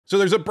So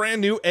there's a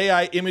brand new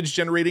AI image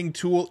generating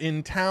tool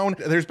in town.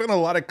 There's been a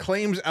lot of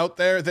claims out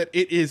there that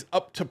it is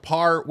up to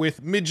par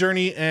with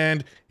MidJourney,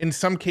 and in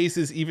some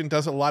cases even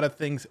does a lot of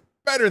things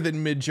better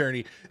than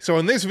MidJourney. So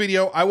in this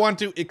video, I want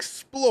to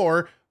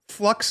explore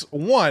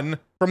FLUX.1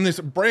 from this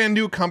brand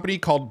new company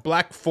called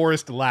Black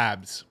Forest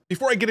Labs.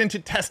 Before I get into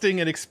testing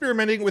and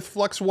experimenting with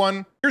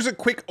FLUX.1, here's a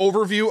quick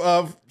overview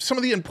of some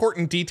of the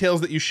important details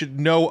that you should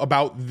know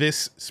about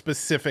this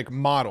specific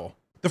model.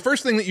 The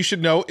first thing that you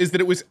should know is that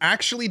it was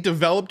actually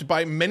developed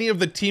by many of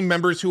the team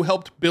members who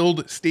helped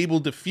build Stable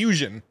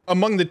Diffusion.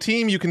 Among the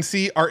team, you can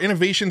see our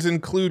innovations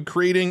include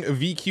creating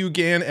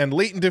VQ-GAN and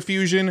latent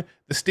diffusion,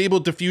 the Stable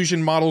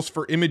Diffusion models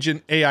for image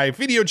and AI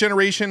video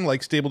generation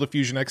like Stable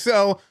Diffusion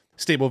XL,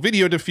 Stable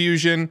Video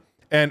Diffusion,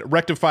 and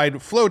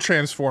rectified flow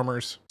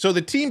transformers. So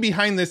the team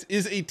behind this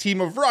is a team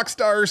of rock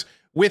stars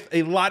with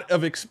a lot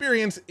of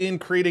experience in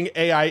creating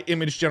AI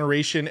image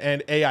generation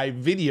and AI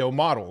video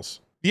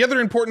models. The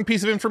other important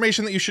piece of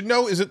information that you should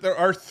know is that there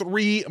are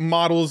 3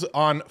 models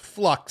on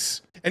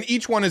Flux, and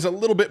each one is a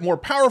little bit more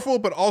powerful,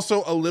 but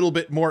also a little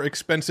bit more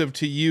expensive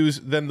to use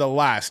than the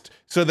last.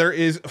 So there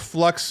is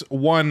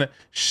FLUX.1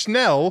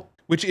 Schnell,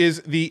 which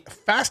is the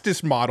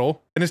fastest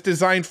model, and is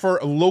designed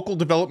for local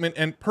development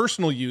and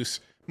personal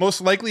use.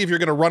 Most likely, if you're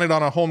going to run it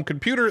on a home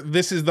computer,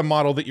 this is the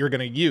model that you're going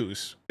to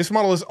use. This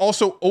model is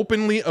also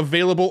openly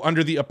available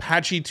under the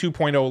Apache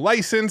 2.0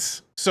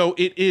 license, so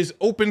it is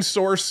open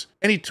source.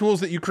 Any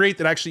tools that you create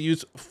that actually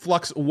use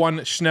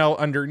FLUX.1 Schnell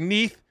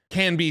underneath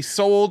can be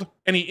sold.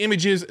 Any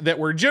images that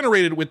were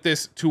generated with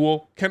this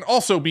tool can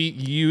also be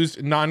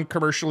used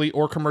non-commercially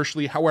or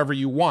commercially, however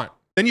you want.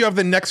 Then you have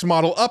the next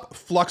model up,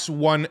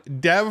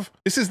 FLUX.1 Dev.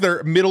 This is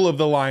their middle of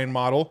the line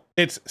model.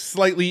 It's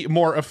slightly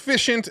more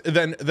efficient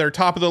than their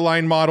top of the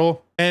line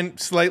model and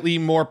slightly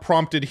more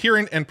prompt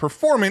adherent and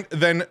performant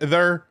than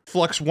their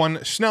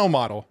FLUX.1 Schnell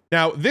model.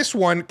 Now, this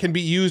one can be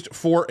used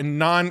for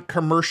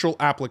non-commercial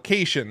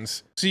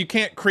applications. So you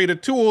can't create a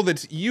tool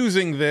that's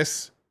using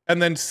this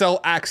and then sell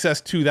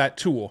access to that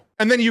tool.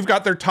 And then you've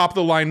got their top of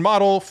the line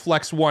model,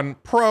 FLUX.1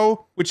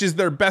 Pro, which is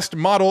their best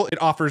model. It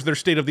offers their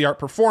state-of-the-art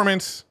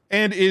performance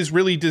and is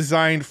really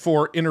designed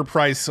for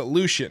enterprise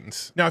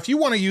solutions. Now, if you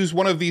want to use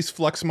one of these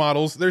Flux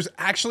models, there's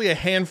actually a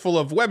handful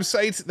of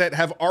websites that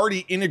have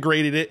already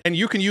integrated it, and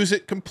you can use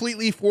it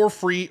completely for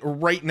free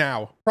right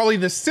now. Probably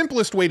the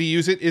simplest way to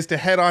use it is to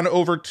head on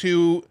over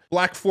to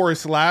Black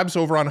Forest Labs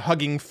over on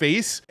Hugging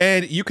Face,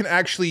 and you can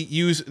actually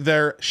use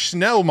their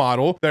Schnell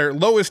model, their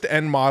lowest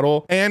end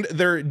model, and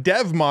their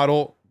Dev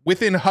model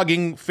within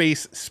Hugging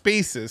Face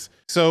spaces.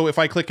 So if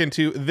I click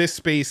into this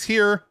space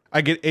here, I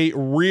get a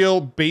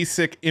real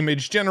basic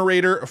image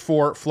generator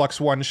for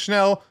FLUX.1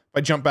 Schnell. If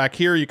I jump back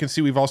here, you can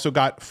see we've also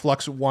got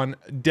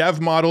FLUX.1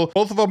 Dev model.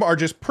 Both of them are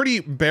just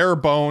pretty bare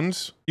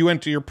bones. You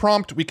enter your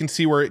prompt, we can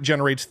see where it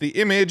generates the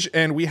image,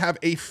 and we have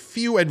a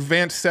few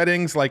advanced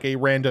settings like a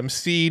random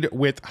seed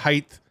with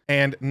height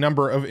and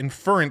number of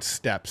inference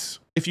steps.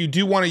 If you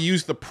do want to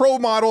use the Pro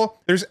model,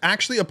 there's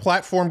actually a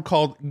platform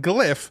called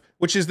Glyph,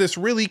 which is this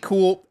really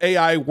cool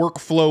AI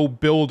workflow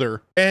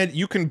builder. And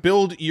you can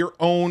build your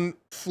own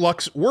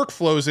Flux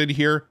workflows in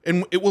here,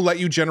 and it will let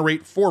you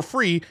generate for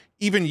free,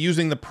 even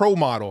using the Pro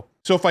model.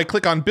 So if I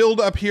click on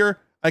build up here,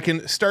 I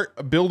can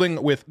start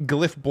building with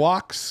Glyph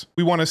blocks.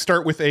 We want to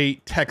start with a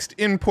text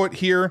input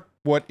here.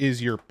 What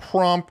is your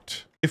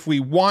prompt? If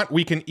we want,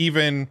 we can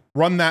even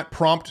run that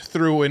prompt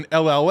through an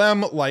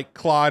LLM like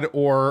Claude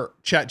or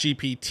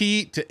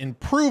ChatGPT to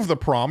improve the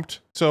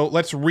prompt. So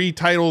let's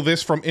retitle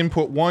this from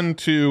input 1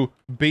 to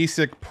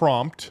basic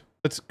prompt.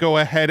 Let's go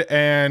ahead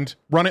and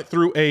run it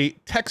through a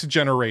text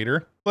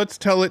generator. Let's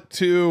tell it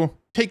to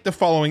take the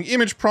following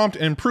image prompt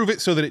and improve it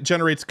so that it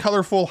generates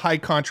colorful, high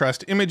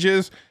contrast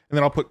images. And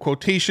then I'll put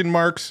quotation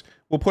marks.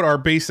 We'll put our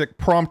basic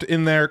prompt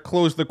in there,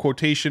 close the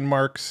quotation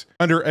marks.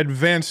 Under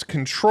advanced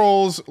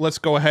controls, let's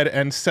go ahead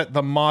and set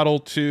the model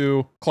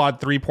to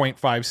Claude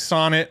 3.5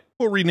 Sonnet.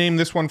 We'll rename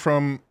this one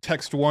from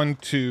text 1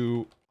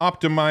 to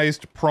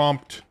optimized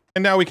prompt.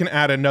 And now we can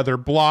add another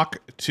block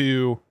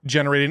to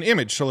generate an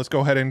image. So let's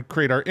go ahead and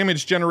create our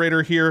image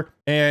generator here,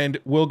 and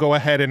we'll go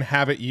ahead and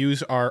have it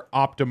use our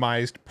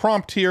optimized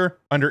prompt here.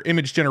 Under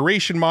image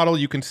generation model,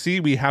 you can see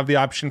we have the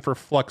option for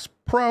Flux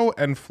Pro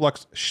and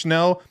Flux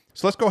Schnell.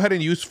 So let's go ahead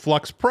and use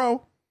Flux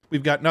Pro.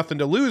 We've got nothing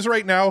to lose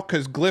right now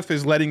because Glyph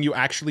is letting you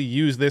actually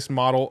use this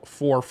model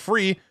for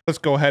free. Let's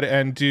go ahead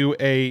and do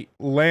a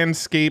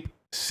landscape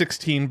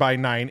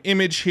 16:9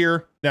 image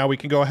here. Now we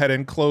can go ahead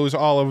and close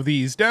all of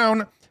these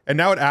down. And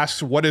now it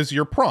asks, what is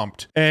your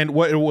prompt? And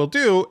what it will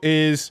do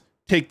is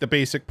take the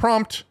basic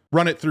prompt,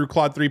 run it through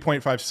Claude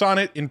 3.5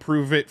 Sonnet,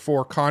 improve it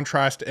for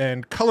contrast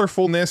and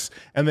colorfulness,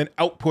 and then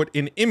output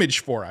an image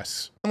for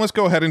us. And let's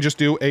go ahead and just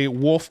do a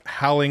wolf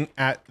howling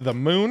at the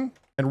moon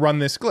and run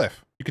this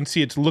Glyph. You can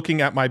see it's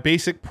looking at my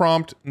basic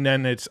prompt, and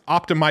then it's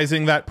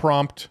optimizing that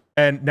prompt,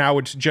 and now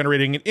it's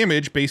generating an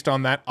image based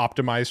on that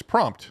optimized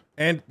prompt.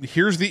 And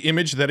here's the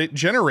image that it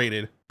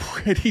generated.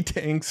 pretty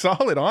dang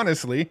solid,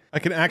 honestly. I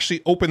can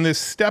actually open this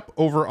step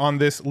over on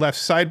this left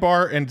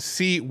sidebar and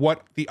see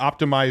what the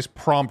optimized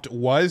prompt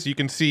was. You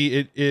can see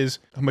it is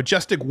a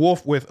majestic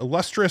wolf with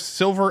lustrous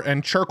silver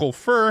and charcoal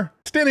fur,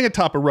 standing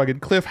atop a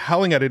rugged cliff,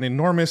 howling at an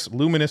enormous,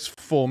 luminous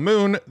full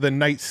moon. The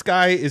night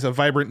sky is a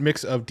vibrant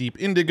mix of deep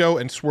indigo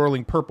and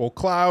swirling purple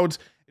clouds,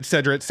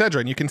 etc., etc.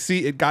 And you can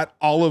see it got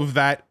all of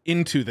that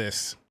into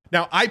this.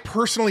 Now, I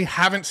personally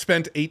haven't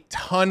spent a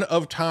ton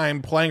of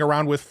time playing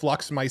around with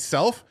Flux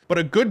myself, but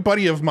a good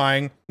buddy of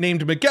mine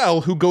named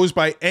Miguel, who goes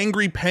by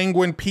Angry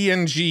Penguin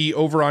PNG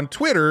over on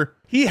Twitter,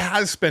 he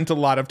has spent a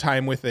lot of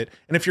time with it.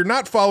 And if you're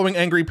not following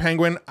Angry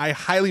Penguin, I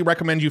highly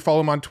recommend you follow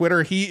him on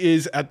Twitter. He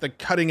is at the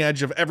cutting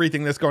edge of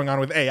everything that's going on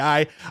with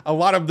AI. A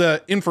lot of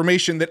the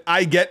information that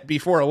I get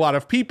before a lot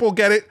of people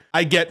get it,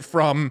 I get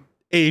from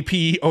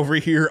AP over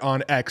here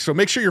on X. So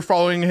make sure you're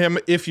following him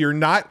if you're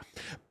not.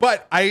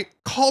 But I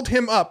called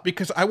him up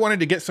because I wanted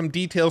to get some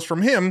details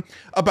from him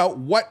about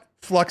what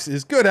Flux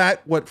is good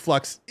at, what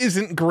Flux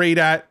isn't great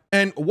at,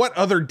 and what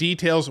other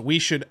details we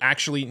should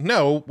actually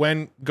know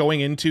when going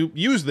in to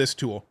use this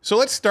tool. So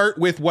let's start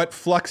with what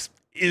Flux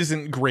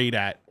isn't great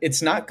at.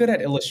 It's not good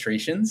at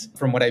illustrations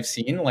from what I've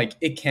seen. Like,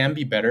 it can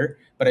be better,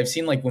 but I've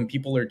seen like when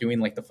people are doing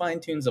like the fine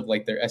tunes of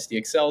like their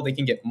SDXL, they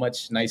can get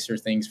much nicer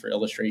things for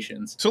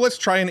illustrations. So let's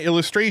try an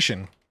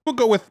illustration. We'll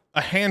go with a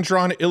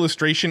hand-drawn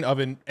illustration of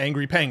an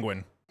angry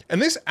penguin.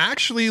 And this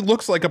actually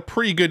looks like a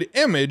pretty good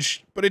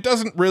image, but it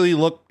doesn't really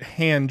look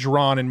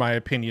hand-drawn in my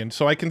opinion.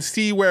 So I can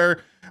see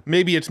where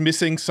maybe it's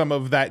missing some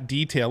of that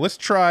detail. Let's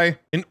try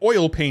an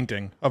oil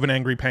painting of an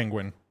angry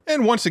penguin.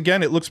 And once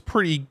again, it looks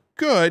pretty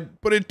good,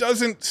 but it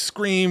doesn't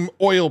scream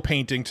oil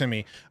painting to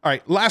me. All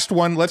right, last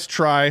one, let's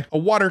try a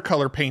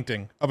watercolor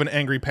painting of an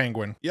angry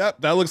penguin.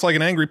 Yep, that looks like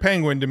an angry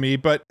penguin to me,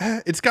 but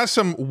it's got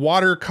some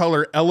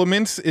watercolor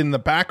elements in the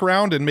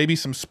background and maybe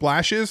some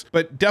splashes,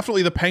 but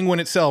definitely the penguin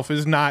itself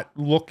is not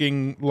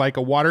looking like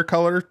a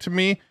watercolor to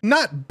me.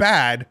 Not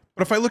bad,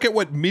 but if I look at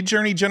what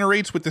MidJourney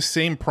generates with the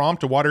same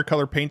prompt, a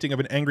watercolor painting of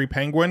an angry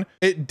penguin,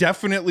 it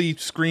definitely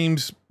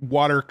screams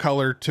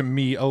watercolor to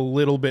me a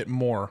little bit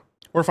more.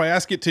 Or if I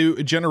ask it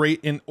to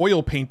generate an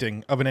oil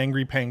painting of an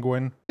angry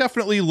penguin,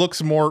 definitely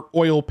looks more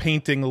oil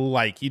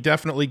painting-like. You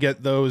definitely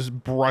get those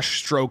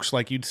brush strokes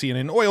like you'd see in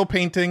an oil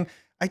painting.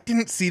 I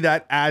didn't see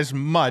that as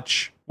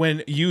much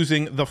when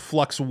using the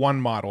FLUX.1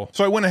 model.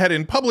 So I went ahead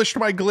and published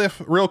my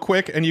glyph real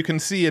quick, and you can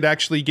see it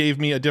actually gave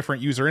me a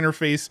different user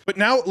interface. But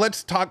now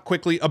let's talk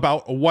quickly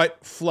about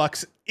what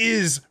Flux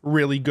is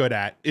really good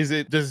at. Is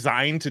it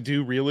designed to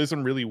do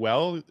realism really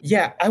well?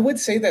 Yeah, I would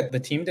say that the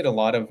team did a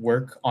lot of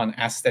work on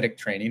aesthetic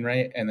training,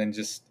 right? And then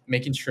just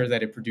making sure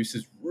that it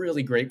produces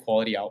really great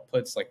quality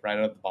outputs like right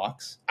out of the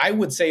box. I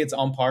would say it's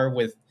on par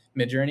with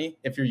MidJourney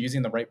if you're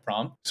using the right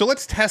prompt. So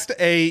let's test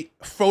a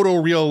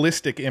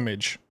photorealistic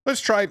image.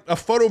 Let's try a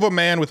photo of a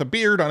man with a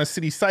beard on a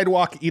city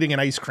sidewalk eating an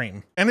ice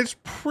cream. And it's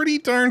pretty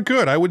darn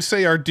good. I would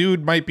say our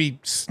dude might be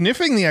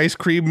sniffing the ice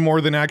cream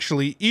more than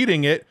actually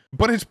eating it,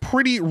 but it's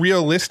pretty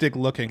realistic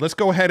looking. Let's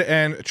go ahead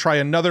and try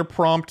another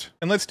prompt.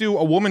 And let's do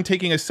a woman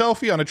taking a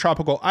selfie on a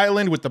tropical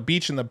island with the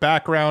beach in the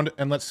background,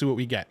 and let's see what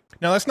we get.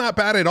 Now that's not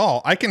bad at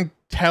all. I can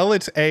tell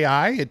it's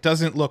AI. It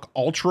doesn't look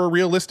ultra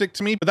realistic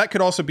to me, but that could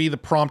also be the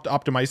prompt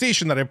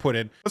optimization that I put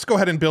in. Let's go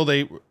ahead and build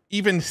a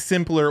even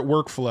simpler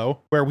workflow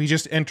where we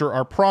just enter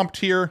our prompt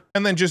here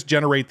and then just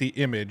generate the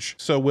image.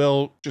 So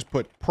we'll just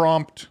put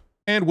prompt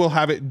and we'll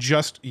have it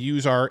just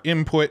use our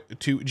input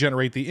to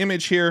generate the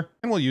image here,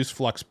 and we'll use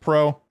Flux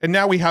Pro. And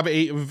now we have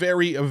a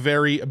very,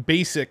 very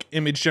basic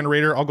image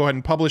generator. I'll go ahead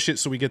and publish it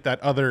so we get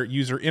that other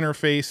user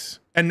interface.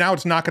 And now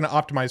it's not going to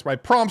optimize by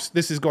prompts.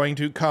 This is going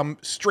to come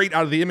straight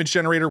out of the image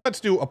generator. Let's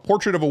do a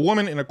portrait of a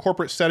woman in a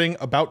corporate setting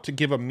about to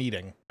give a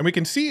meeting. And we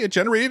can see it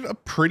generated a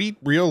pretty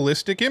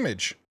realistic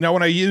image. Now,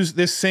 when I use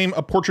this same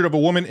a portrait of a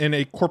woman in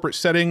a corporate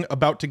setting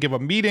about to give a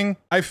meeting,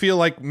 I feel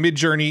like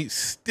MidJourney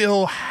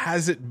still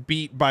has it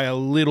beat by a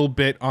little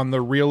bit on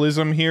the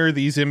realism here.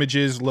 These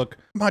images look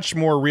much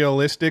more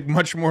realistic,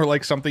 much more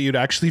like something you'd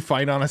actually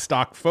find on a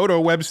stock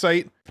photo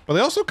website. But they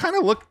also kind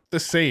of look the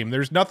same.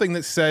 There's nothing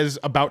that says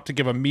about to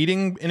give a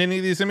meeting in any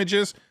of these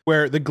images,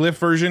 where the glyph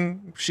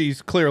version,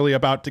 she's clearly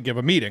about to give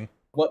a meeting.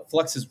 What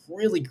Flux is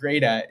really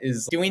great at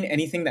is doing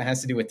anything that has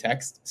to do with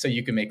text. So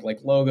you can make like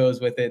logos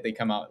with it. They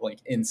come out like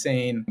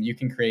insane. You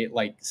can create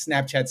like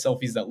Snapchat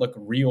selfies that look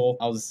real.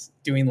 I was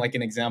doing like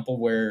an example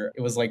where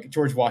it was like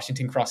George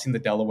Washington crossing the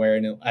Delaware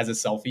and as a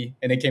selfie,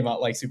 and it came out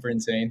like super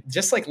insane.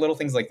 Just like little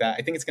things like that.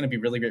 I think it's going to be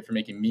really great for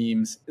making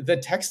memes. The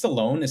text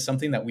alone is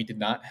something that we did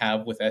not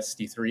have with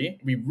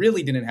SD3. We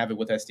really didn't have it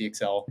with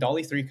SDXL.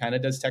 DALL-E 3 kind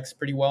of does text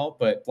pretty well,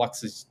 but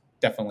Flux is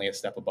definitely a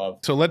step above.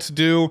 So let's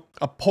do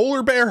a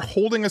polar bear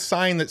holding a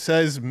sign that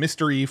says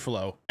Mr.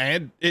 eFlow.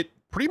 And it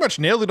pretty much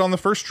nailed it on the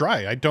first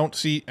try. I don't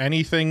see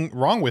anything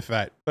wrong with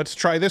that. Let's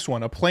try this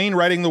one. A plane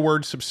writing the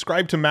words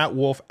 "subscribe to Matt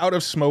Wolfe out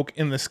of smoke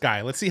in the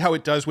sky." Let's see how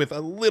it does with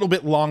a little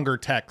bit longer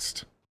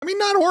text. I mean,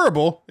 not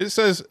horrible. It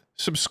says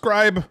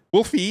subscribe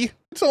Wolfe.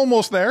 It's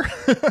almost there.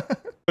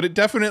 But it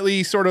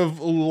definitely sort of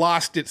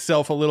lost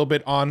itself a little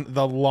bit on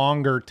the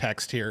longer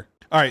text here.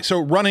 All right, so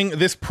running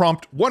this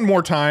prompt one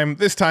more time.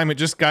 This time it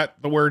just got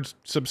the words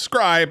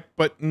subscribe,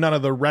 but none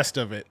of the rest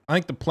of it. I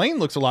think the plane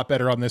looks a lot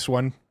better on this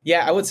one.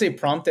 Yeah, I would say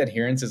prompt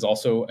adherence is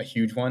also a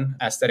huge one.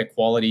 Aesthetic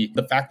quality,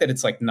 the fact that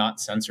it's like not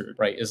censored,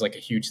 right, is like a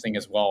huge thing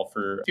as well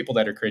for people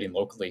that are creating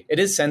locally. It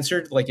is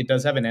censored, like it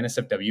does have an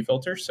NSFW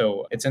filter,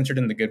 so it's censored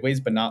in the good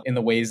ways, but not in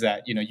the ways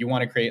that, you know, you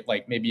want to create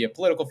like maybe a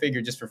political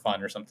figure just for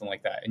fun or something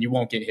like that, and you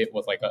won't get hit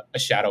with like a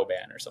shadow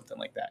ban or something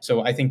like that.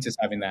 So I think just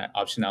having that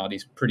optionality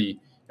is pretty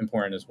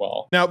important as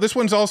well. Now, this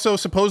one's also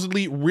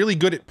supposedly really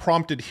good at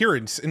prompt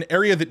adherence, an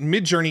area that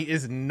MidJourney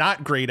is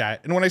not great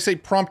at. And when I say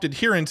prompt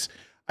adherence,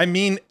 I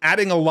mean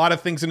adding a lot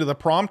of things into the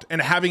prompt and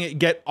having it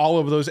get all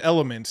of those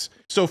elements.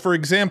 So for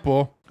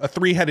example, a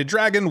three-headed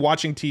dragon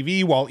watching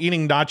TV while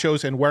eating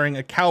nachos and wearing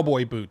a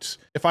cowboy boots.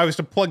 If I was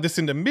to plug this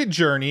into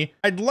MidJourney,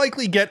 I'd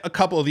likely get a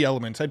couple of the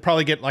elements. I'd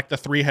probably get like the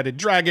three-headed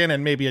dragon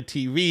and maybe a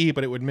TV,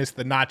 but it would miss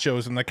the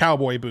nachos and the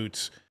cowboy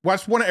boots. Well,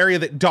 that's one area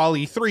that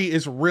DALL-E 3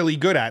 is really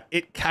good at.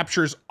 It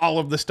captures all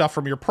of the stuff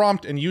from your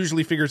prompt and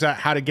usually figures out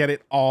how to get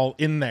it all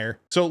in there.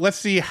 So let's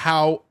see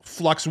how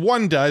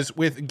FLUX.1 does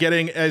with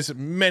getting as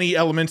many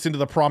elements into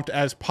the prompt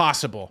as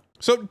possible.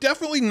 So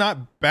definitely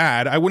not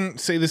bad. I wouldn't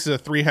say this is a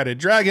three-headed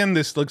dragon.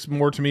 This looks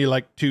more to me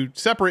like two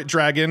separate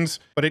dragons,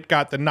 but it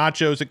got the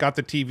nachos, it got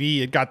the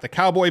TV, it got the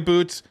cowboy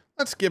boots.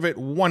 Let's give it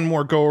one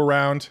more go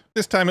around.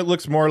 This time it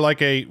looks more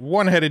like a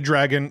one-headed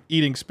dragon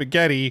eating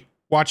spaghetti,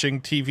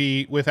 watching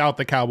TV without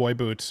the cowboy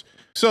boots.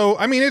 So,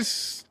 I mean,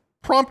 it's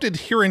prompt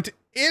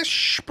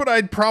adherent-ish, but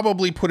I'd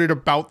probably put it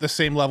about the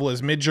same level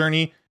as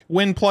MidJourney.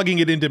 When plugging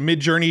it into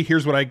MidJourney,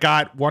 here's what I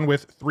got. One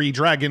with three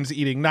dragons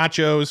eating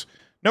nachos,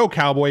 no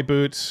cowboy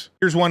boots.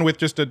 Here's one with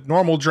just a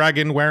normal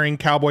dragon wearing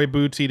cowboy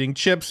boots eating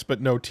chips,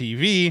 but no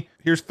TV.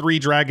 Here's three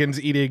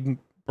dragons eating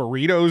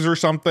burritos or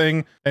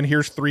something. And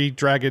here's three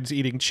dragons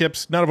eating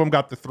chips. None of them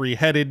got the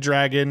three-headed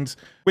dragons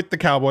with the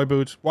cowboy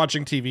boots,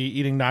 watching TV,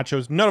 eating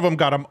nachos. None of them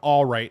got them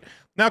all right.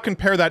 Now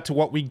compare that to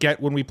what we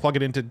get when we plug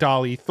it into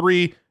DALL-E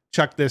 3.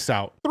 Check this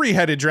out.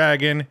 Three-headed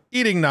dragon,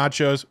 eating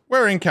nachos,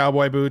 wearing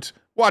cowboy boots,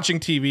 watching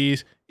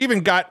TVs,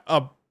 even got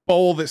a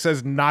bowl that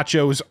says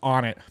nachos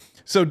on it.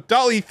 So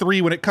DALL-E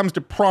 3, when it comes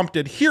to prompt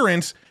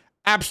adherence,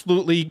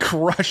 absolutely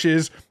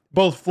crushes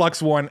both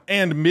FLUX.1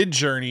 and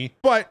MidJourney,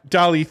 but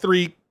DALL-E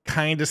 3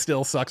 kind of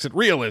still sucks at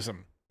realism.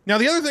 Now,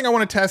 the other thing I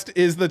want to test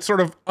is the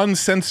sort of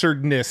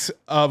uncensoredness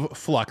of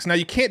Flux. Now,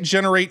 you can't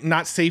generate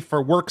not safe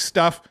for work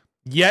stuff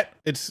yet.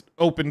 It's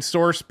open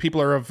source.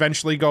 People are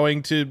eventually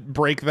going to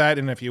break that.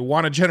 And if you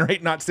want to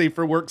generate not safe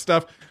for work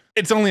stuff,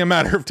 it's only a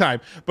matter of time.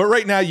 But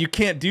right now, you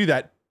can't do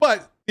that.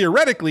 But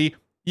theoretically,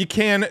 you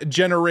can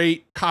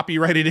generate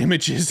copyrighted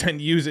images and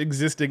use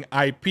existing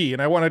IP.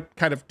 And I want to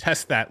kind of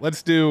test that.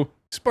 Let's do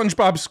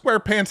SpongeBob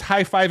SquarePants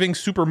high-fiving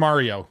Super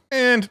Mario.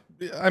 And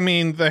I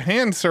mean, the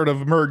hands sort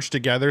of merged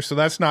together, so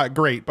that's not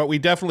great. But we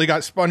definitely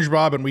got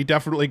SpongeBob and we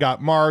definitely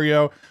got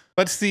Mario.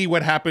 Let's see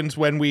what happens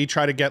when we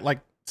try to get like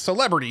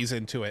celebrities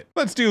into it.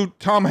 Let's do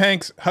Tom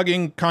Hanks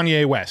hugging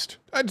Kanye West.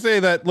 I'd say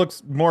that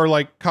looks more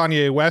like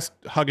Kanye West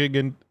hugging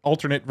an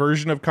alternate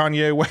version of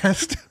Kanye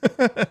West.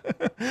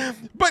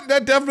 But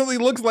that definitely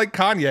looks like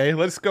Kanye.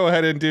 Let's go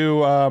ahead and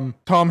do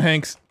Tom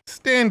Hanks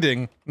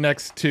standing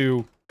next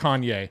to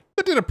Kanye.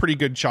 That did a pretty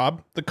good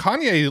job. The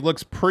Kanye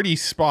looks pretty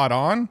spot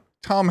on.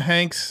 Tom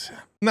Hanks,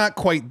 not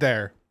quite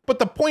there. But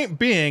the point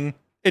being,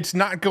 it's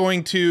not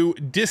going to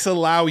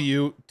disallow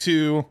you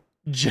to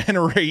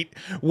generate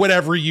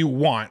whatever you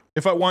want.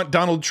 If I want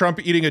Donald Trump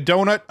eating a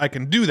donut, I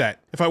can do that.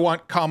 If I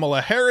want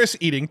Kamala Harris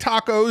eating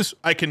tacos,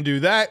 I can do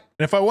that.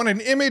 And if I want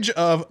an image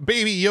of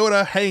Baby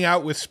Yoda hanging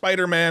out with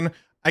Spider-Man,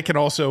 I can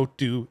also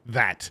do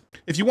that.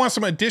 If you want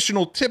some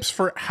additional tips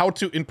for how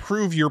to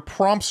improve your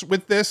prompts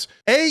with this,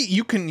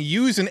 you can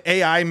use an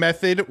AI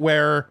method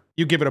where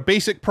you give it a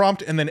basic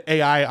prompt and then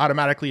AI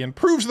automatically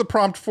improves the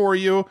prompt for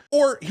you.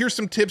 Or here's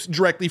some tips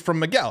directly from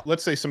Miguel.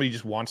 Let's say somebody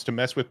just wants to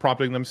mess with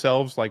prompting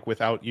themselves, like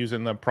without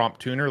using the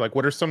prompt tuner. Like,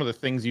 what are some of the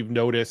things you've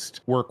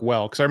noticed work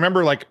well? Because I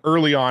remember like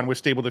early on with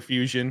Stable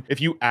Diffusion, if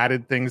you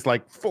added things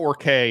like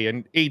 4K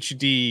and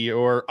HD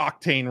or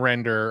Octane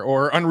render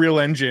or Unreal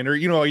Engine, or,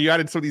 you know, you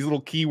added some of these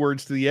little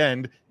keywords to the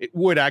end, it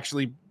would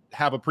actually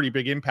have a pretty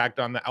big impact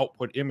on the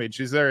output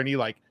image. Is there any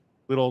like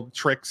little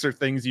tricks or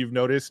things you've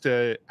noticed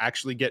to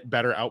actually get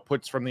better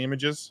outputs from the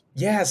images?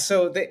 Yeah,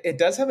 so it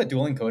does have a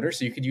dual encoder,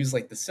 so you could use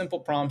like the simple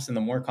prompts and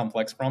the more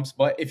complex prompts.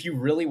 But if you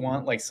really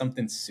want like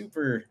something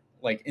super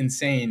like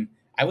insane,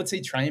 I would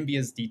say try and be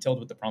as detailed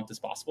with the prompt as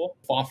possible.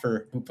 Wolfe,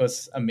 who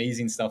puts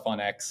amazing stuff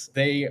on X,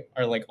 they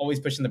are like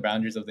always pushing the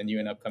boundaries of the new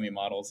and upcoming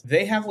models.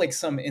 They have like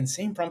some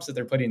insane prompts that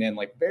they're putting in,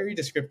 like very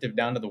descriptive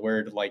down to the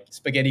word, like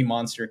spaghetti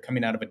monster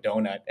coming out of a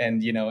donut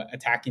and, you know,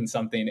 attacking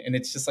something. And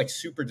it's just like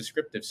super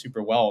descriptive,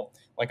 super well.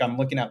 Like I'm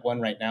looking at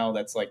one right now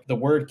that's like the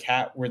word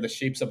cat, where the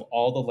shapes of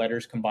all the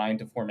letters combine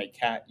to form a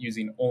cat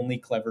using only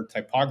clever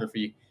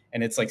typography.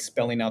 And it's like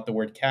spelling out the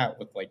word cat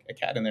with like a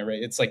cat in there,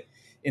 right? It's like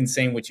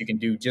insane what you can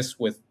do just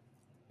with,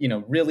 you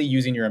know, really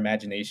using your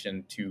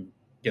imagination to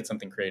get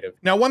something creative.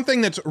 Now, one thing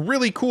that's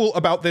really cool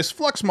about this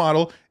Flux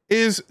model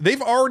is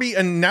they've already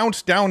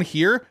announced down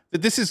here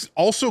that this is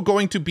also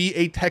going to be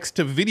a text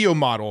to video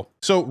model.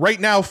 So right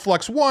now,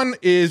 FLUX.1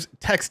 is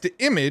text to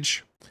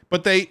image,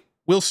 but they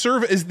will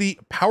serve as the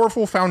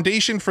powerful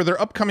foundation for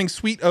their upcoming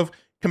suite of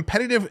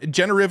competitive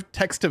generative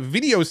text to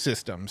video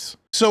systems.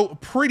 So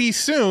pretty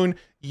soon,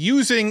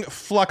 using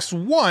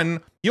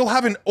FLUX.1, you'll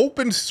have an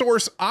open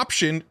source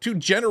option to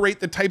generate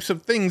the types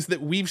of things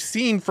that we've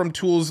seen from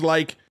tools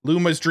like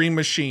Luma's Dream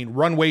Machine,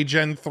 Runway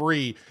Gen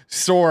 3,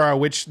 Sora,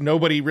 which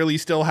nobody really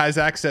still has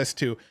access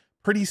to.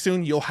 Pretty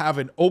soon, you'll have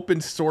an open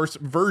source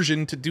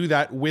version to do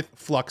that with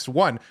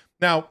FLUX.1.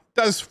 Now,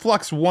 does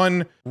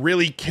FLUX.1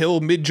 really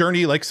kill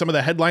MidJourney like some of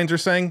the headlines are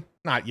saying?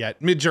 Not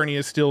yet. MidJourney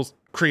is still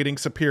creating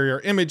superior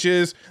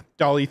images.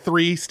 DALL-E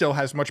 3 still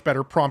has much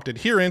better prompt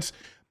adherence,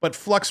 but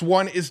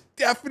FLUX.1 is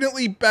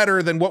definitely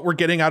better than what we're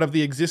getting out of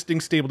the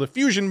existing Stable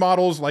Diffusion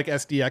models like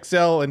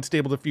SDXL and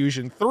Stable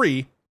Diffusion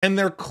 3. And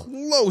they're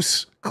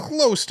close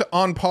to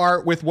on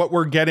par with what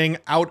we're getting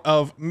out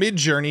of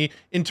MidJourney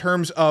in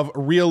terms of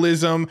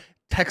realism,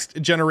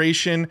 text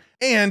generation,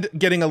 and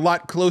getting a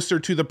lot closer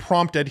to the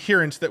prompt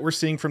adherence that we're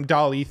seeing from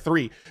DALL-E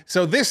 3.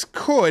 So this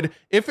could,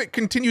 if it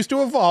continues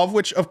to evolve,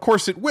 which of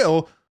course it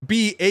will,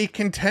 be a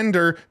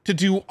contender to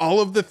do all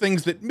of the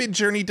things that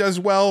MidJourney does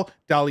well,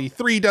 DALL-E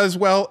 3 does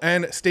well,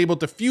 and Stable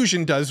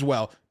Diffusion does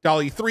well.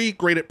 DALL-E 3,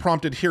 great at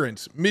prompt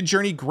adherence.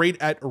 MidJourney, great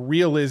at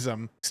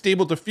realism.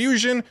 Stable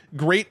Diffusion,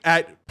 great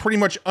at pretty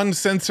much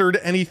uncensored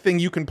anything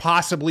you can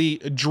possibly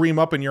dream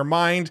up in your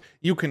mind.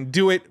 You can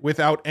do it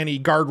without any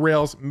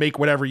guardrails, make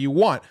whatever you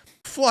want.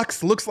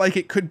 Flux looks like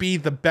it could be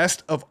the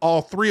best of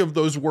all three of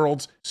those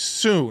worlds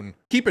soon.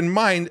 Keep in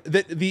mind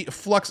that the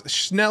Flux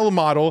Schnell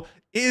model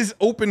is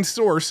open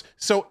source,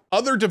 so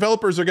other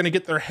developers are going to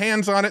get their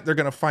hands on it, they're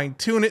going to fine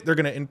tune it, they're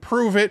going to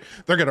improve it,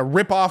 they're going to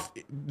rip off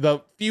the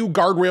few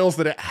guardrails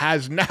that it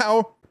has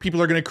now.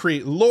 People are going to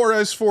create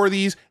LoRa's for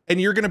these,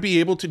 and you're going to be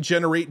able to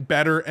generate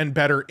better and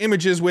better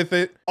images with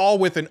it, all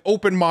with an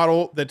open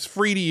model that's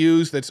free to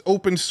use, that's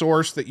open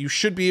source, that you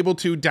should be able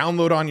to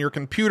download on your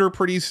computer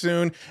pretty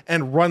soon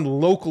and run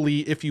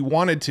locally if you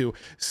wanted to.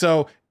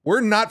 So we're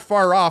not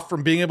far off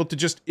from being able to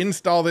just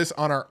install this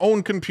on our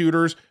own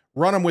computers,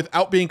 run them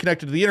without being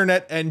connected to the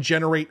internet, and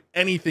generate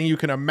anything you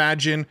can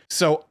imagine.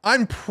 So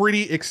I'm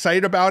pretty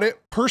excited about it.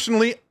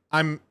 Personally,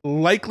 I'm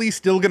likely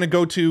still going to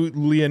go to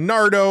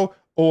Leonardo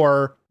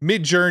or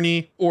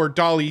MidJourney or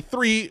DALL-E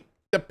 3,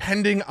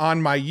 depending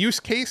on my use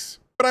case.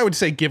 But I would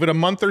say give it a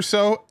month or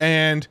so,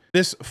 and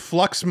this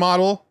Flux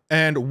model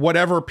and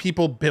whatever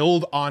people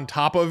build on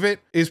top of it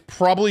is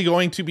probably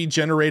going to be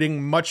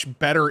generating much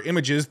better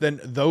images than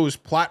those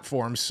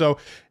platforms. So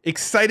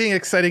exciting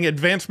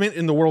advancement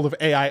in the world of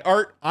AI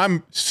art.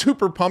 I'm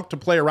super pumped to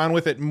play around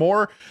with it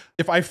more.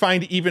 If I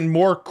find even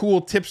more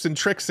cool tips and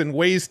tricks and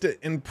ways to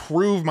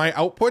improve my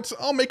outputs,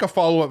 I'll make a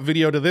follow-up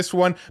video to this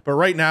one. But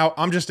right now,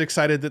 I'm just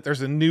excited that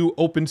there's a new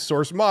open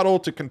source model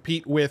to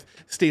compete with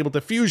Stable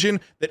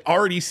Diffusion that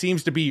already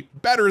seems to be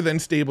better than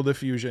Stable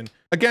Diffusion.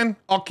 Again,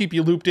 I'll keep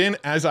you looped in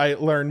as I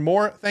learn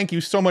more. Thank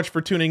you so much for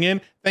tuning in.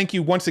 Thank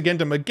you once again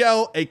to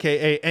Miguel,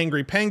 aka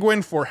Angry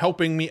Penguin, for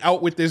helping me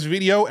out with this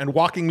video and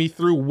walking me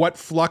through what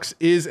Flux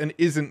is and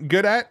isn't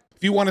good at.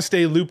 If you want to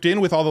stay looped in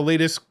with all the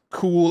latest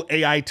cool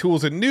AI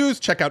tools and news,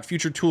 check out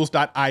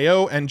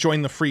futuretools.io and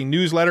join the free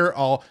newsletter.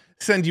 I'll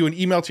send you an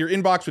email to your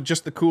inbox with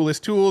just the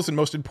coolest tools and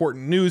most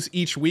important news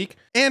each week.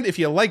 And if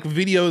you like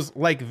videos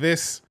like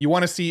this, you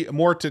want to see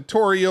more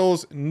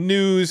tutorials,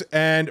 news,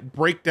 and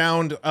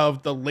breakdown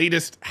of the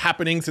latest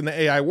happenings in the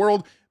AI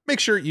world, make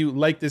sure you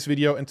like this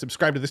video and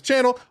subscribe to this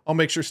channel. I'll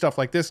make sure stuff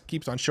like this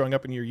keeps on showing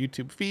up in your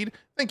YouTube feed.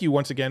 Thank you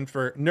once again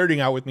for nerding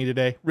out with me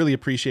today. Really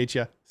appreciate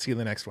you. See you in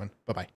the next one. Bye-bye.